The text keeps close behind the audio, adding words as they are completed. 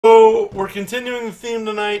So we're continuing the theme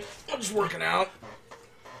tonight. I'm just working out.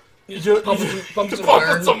 Pumping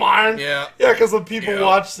some iron. Yeah. Yeah, because when people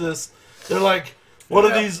watch this, they're like, "What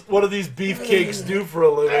do these beefcakes do for a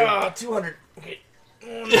living?" 200. Okay.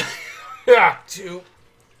 Yeah. 2.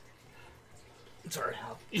 Sorry.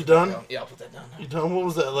 You done? Yeah, I'll put that down. You done? What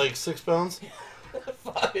was that? Like 6 pounds?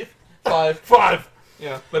 5. 5.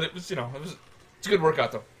 Yeah, but it was, it's a good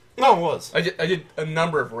workout though. No, it was. I did a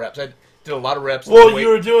number of reps. I did a lot of reps. Well, you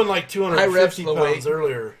were doing like 250 low pounds weight.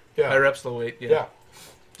 earlier. Yeah. High reps, low weight. Yeah.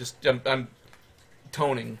 Just I'm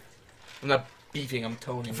toning. I'm not beefing. I'm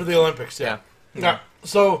toning For the Olympics. Yeah. Yeah.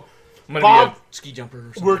 So, I'm gonna Bob, be a ski jumper or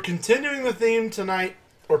something. we're continuing the theme tonight.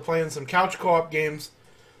 We're playing some couch co-op games.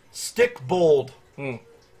 Stikbold.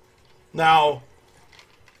 Now,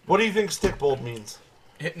 what do you think Stikbold means?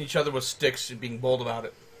 Hitting each other with sticks and being bold about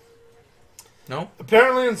it. No?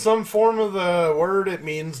 Apparently, in some form of the word, it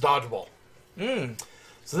means dodgeball.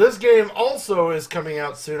 So this game also is coming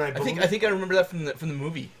out soon. I think I remember that from the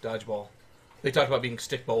movie Dodgeball. They talked about being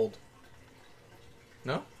stick bold.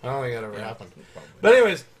 No? I don't think that ever happened. Probably. But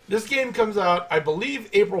anyways, this game comes out, I believe,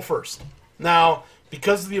 April 1st. Now,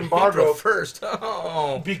 because of the embargo, April 1st.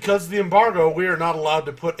 Oh. because of the embargo, we are not allowed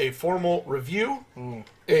to put a formal review,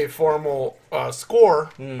 a formal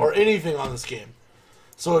score, or anything on this game.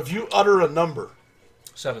 So if you utter a number,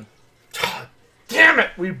 7. damn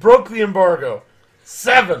it, we broke the embargo.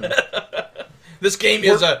 7. This game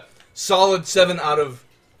is a solid 7 out of...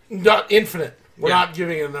 Not infinite. We're Yeah. not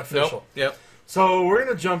giving it an official. Nope. Yep. So we're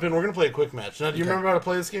going to jump in. We're going to play a quick match. Now, do you remember how to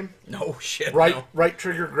play this game? No shit. Right, No. right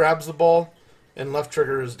trigger grabs the ball, and left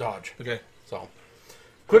trigger is dodge. Okay. So,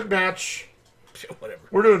 quick match. Whatever.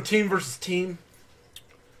 We're doing team versus team.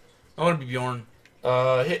 I want to be Bjorn.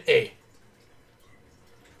 Hit A.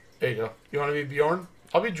 There you go. You want to be Bjorn?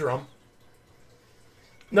 I'll be Drum.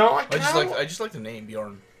 No, I just like the name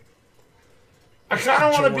Bjorn. I kind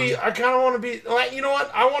of want to be. You know what?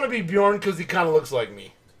 I want to be Bjorn because he kind of looks like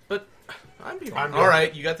me. But I'm Bjorn. I'm All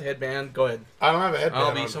right, you got the headband. Go ahead. I don't have a headband.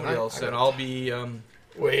 I'll be somebody else, and I'll be.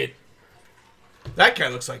 Wait. That guy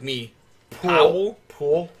looks like me. Pool.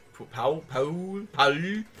 Powell.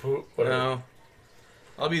 Whatever. No.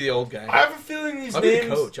 I'll be the old guy. I have a feeling these I'll names. be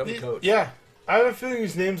the coach. I'm the coach. Yeah. I have a feeling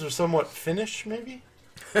these names are somewhat Finnish, maybe.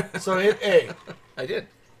 So hit A. I did.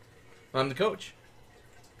 I'm the coach.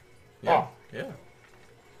 Oh. Yeah.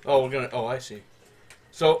 Oh, we're gonna. Oh, I see.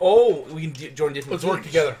 So, we can join different. Let's teams. work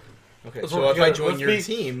together. Okay. Let's So work if I together. join your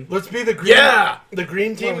team, Let's be the green. Yeah! The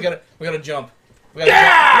green team. we gotta jump. We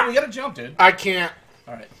gotta jump, dude. I can't.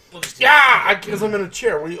 All right. We'll just Because I'm in a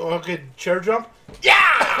chair. Okay, chair jump?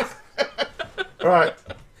 Yeah! All right.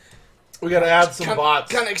 We got to add some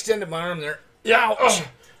bots. Kind of extended my arm there. Yeah. We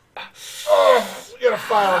got to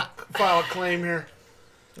file a claim here.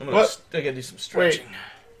 I gotta do some stretching. Wait.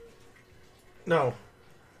 No.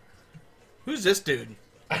 Who's this dude?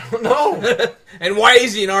 I don't know. And why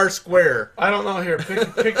is he in our square? I don't know. Here,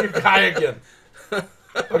 pick your guy again.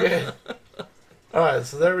 Okay. All right,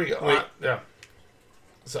 so there we go. Wait. Yeah.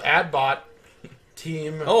 So add bot.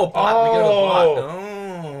 Team. Oh, bot. We got a bot.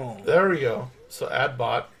 Oh. There we go. So add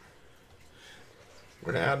bot.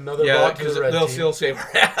 We're going to add another bot to the red they'll team. still save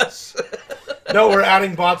our ass. No, we're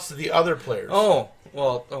adding bots to the other players. Oh,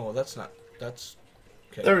 well, that's not. That's.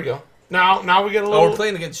 Okay. There we go. Now we get a little. Oh, we're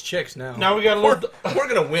playing against chicks now. Now we got a little. We're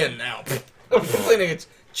gonna win now. We're playing against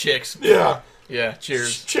chicks. Yeah. Yeah.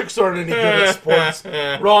 Cheers. Chicks aren't any good at sports.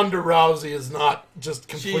 Ronda Rousey is not just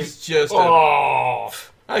complete. She's just. Oh.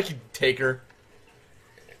 I could take her.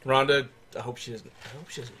 Rhonda. I hope she doesn't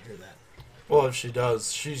hear that. Well, if she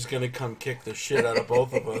does, she's gonna come kick the shit out of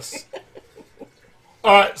both of us.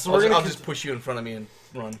 All right, so I'll just push you in front of me and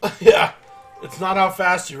run. Yeah. It's not how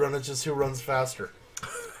fast you run; it's just who runs faster.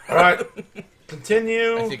 All right,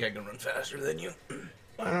 continue. I think I can run faster than you.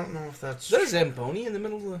 I don't know if that's. Is that a Zamboni in the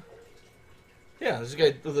middle of the... Yeah, there's a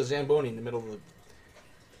guy with a Zamboni in the middle of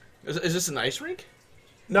the... Is this an ice rink?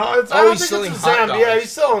 No, it's. I don't he's think selling it's a hot Zam. dogs. Yeah,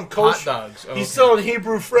 he's selling kosher. Hot dogs. Oh, He's selling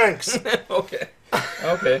Hebrew Franks. Okay.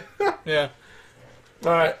 Okay. Yeah.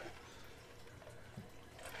 All right.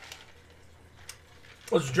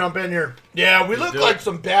 Let's jump in here. Yeah, we look like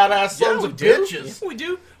some badass sons of bitches. Yeah, we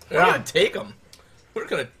do. Yeah. We're gonna take them. We're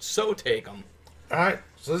gonna take them. All right,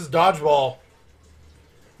 so this is dodgeball.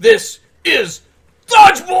 This is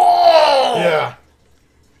dodgeball. Yeah.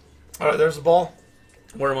 All right, there's the ball.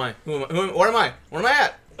 Where am I? Where am I? Where am I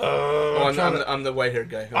at? I'm the white-haired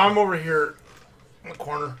guy. Okay. I'm over here in the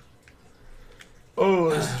corner. Oh,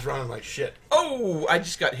 this is running like shit. Oh, I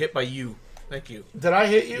just got hit by you. Thank you. Did I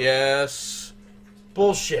hit you? Yes.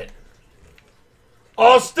 Bullshit.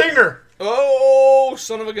 Oh, stinger. Oh,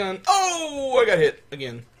 son of a gun. Oh, I got hit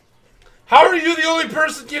again. How are you the only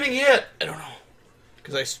person getting hit? I don't know.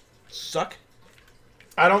 Because I suck?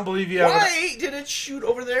 I don't believe you have Why did it shoot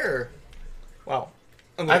over there? Wow.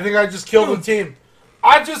 I think I just killed a team.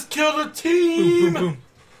 I just killed a team! Boom, boom, boom.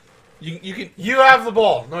 You can... You have the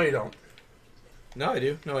ball. No, you don't. No, I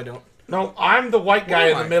do. No, I don't. No, I'm the white guy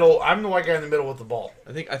in the middle. I'm the white guy in the middle with the ball.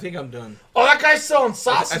 I think I'm done. Oh, that guy's selling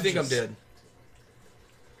sausages. I think I'm dead.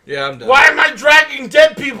 Yeah, I'm done. Why am I dragging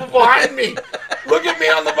dead people behind me? Look at me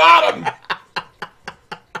on the bottom.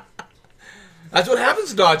 That's what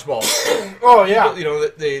happens to dodgeball. Oh, yeah. You know,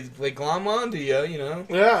 they glom onto you, you know.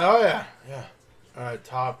 Yeah, oh, yeah. Yeah. All right,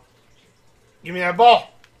 top. Give me that ball.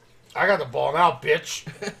 I got the ball now, bitch.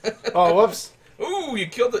 Oh, whoops. Ooh, you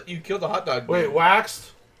killed the hot dog. Dude. Wait,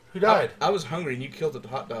 waxed? Who died? I was hungry and you killed the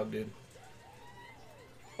hot dog, dude.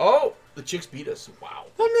 Oh, the chicks beat us. Wow.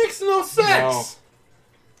 That makes no sense.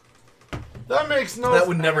 No. That makes no sense. That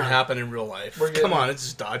would never happen in real life. Come on, it's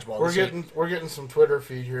just dodgeball. We're getting some Twitter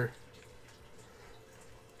feed here.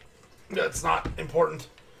 That's not important.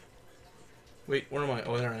 Wait, where am I?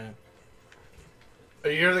 Oh, there I am.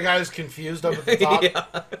 You're the guy who's confused up at the top?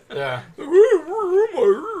 Yeah.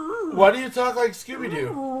 Why do you talk like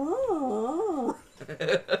Scooby-Doo?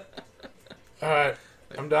 Alright,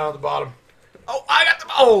 I'm down at the bottom. Oh, I got the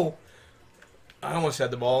ball! Oh! I almost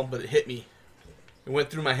had the ball, but it hit me. It went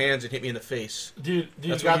through my hands and hit me in the face. Dude,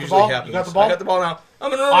 That's you got what the ball? happens. You got the ball? I got the ball now.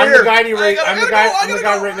 I'm gonna run I'm here. the guy I'm the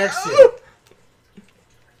guy right next to you.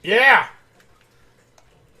 Yeah!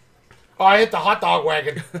 Oh, I hit the hot dog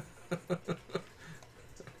wagon.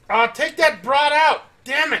 Take that broad out.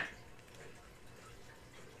 Damn it.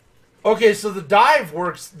 Okay, so the dive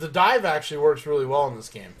works. The dive actually works really well in this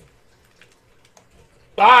game.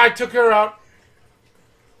 I took her out.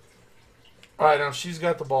 Alright, now she's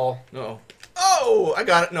got the ball. No. Oh, I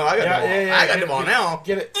got it. No, I got the ball. Yeah, I got the ball now.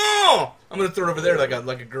 Get it. Oh! I'm going to throw it over there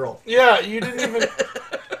like a girl. Yeah, you didn't even...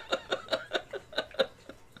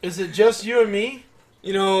 Is it just you and me?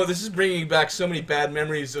 You know, this is bringing back so many bad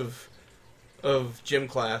memories of gym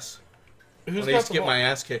class. Who's when I used to get my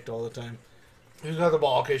ass kicked all the time. Who's got the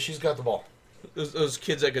ball? Okay, she's got the ball. Those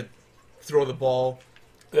kids that could throw the ball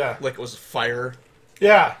like it was fire.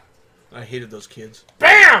 Yeah. I hated those kids.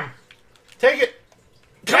 Bam! Take it.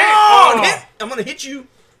 Come on! Hit! I'm going to hit you.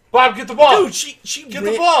 Bob, get the ball. Dude, she get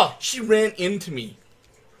the ball. She ran into me.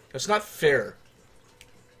 That's not fair.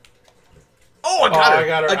 Oh, I got her. I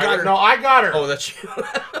got her. I got her. No, I got her. Oh, that's you.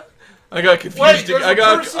 I got confused. Wait, I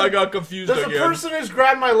got confused there's again. There's a person who's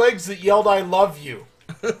grabbed my legs that yelled, "I love you."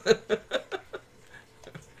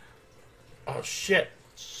 Oh shit!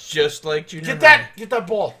 Just like junior high. Get that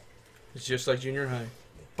ball. It's just like junior high.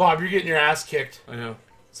 Bob, you're getting your ass kicked. I know.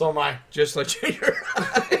 So am I. Just like junior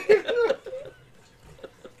high.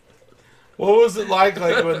 What was it like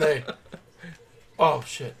when they... Oh,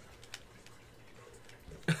 shit.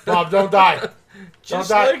 Bob, don't die. Just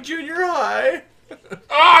don't die. like junior high. Oh,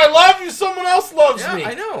 I love you. Someone else loves me.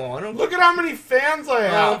 I know. I don't. Look at how many fans I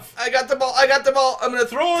have. I got the ball. I got the ball. I'm going to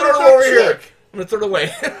throw it over here. I'm going to throw it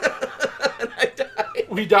away. And I died.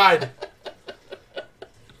 We died.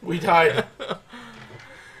 We died.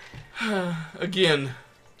 Again,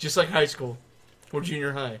 just like high school or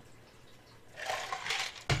junior high.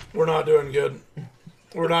 We're not doing good.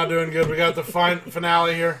 We're not doing good. We got the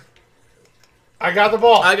finale here. I got the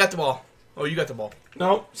ball. I got the ball. Oh, you got the ball.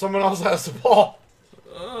 No, someone else has the ball.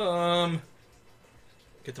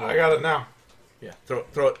 Get the ball. I got it now. Yeah,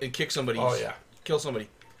 throw it and kick somebody. Oh, yeah. Kill somebody.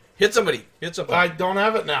 Hit somebody. Hit somebody. I don't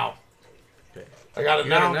have it now. Okay. I got it You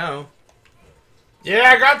now. got it now.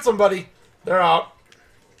 Yeah, I got somebody. They're out.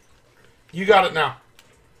 You got it now.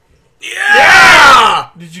 Yeah!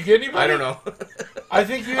 Did you get anybody? I don't know. I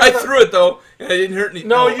think you. I threw it though, and I didn't hurt any.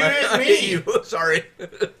 No, you hit me. I hit you. Sorry.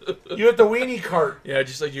 You hit the weenie cart. Yeah,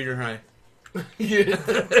 just like junior high. You hit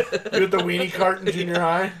the weenie cart in junior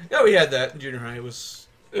high. Yeah, we had that in junior high. It was.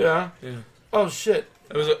 Yeah. Yeah. Oh shit.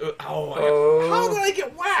 It was. How did I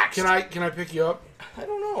get waxed? Can I pick you up? I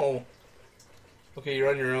don't know. Okay, you're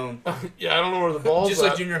on your own. Yeah, I don't know where the ball's Just at.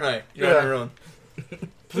 like junior high. You're on your own.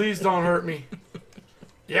 Please don't hurt me.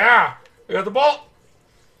 Yeah, I got the ball.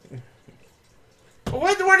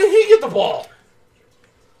 Where did he get the ball?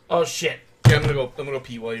 Oh shit. Okay, I'm gonna go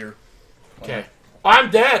pee while you're. Okay. I'm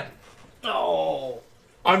dead. Oh.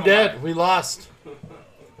 I'm dead. We lost.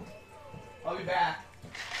 I'll be back.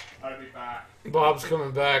 I'll be back. Bob's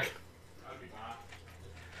coming back. I'll be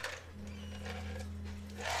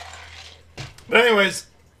back. But anyways,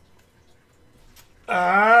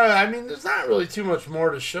 I mean, there's not really too much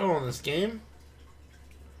more to show in this game.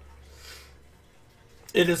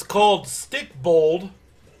 It is called Stikbold.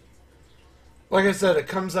 Like I said, it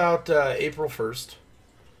comes out April 1st.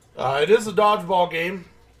 It is a dodgeball game,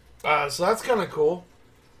 so that's kind of cool.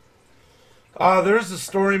 There's the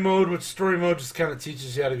story mode, which story mode just kind of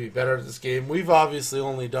teaches you how to be better at this game. We've obviously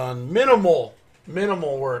only done minimal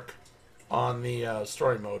work on the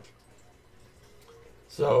story mode.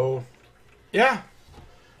 So, yeah.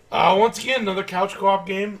 Once again, another couch co-op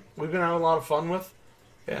game we've been having a lot of fun with.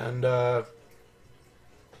 And,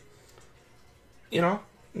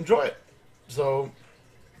 enjoy it. So,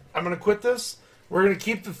 I'm going to quit this. We're going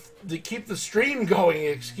to keep the stream going,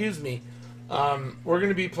 excuse me. We're going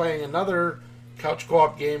to be playing another couch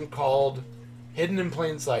co-op game called Hidden in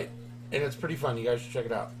Plain Sight. And it's pretty fun. You guys should check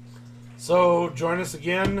it out. So, join us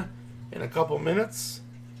again in a couple minutes.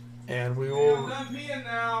 And we will... I'm done peeing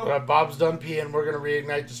now. Bob's done peeing. We're going to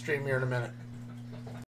reignite the stream here in a minute.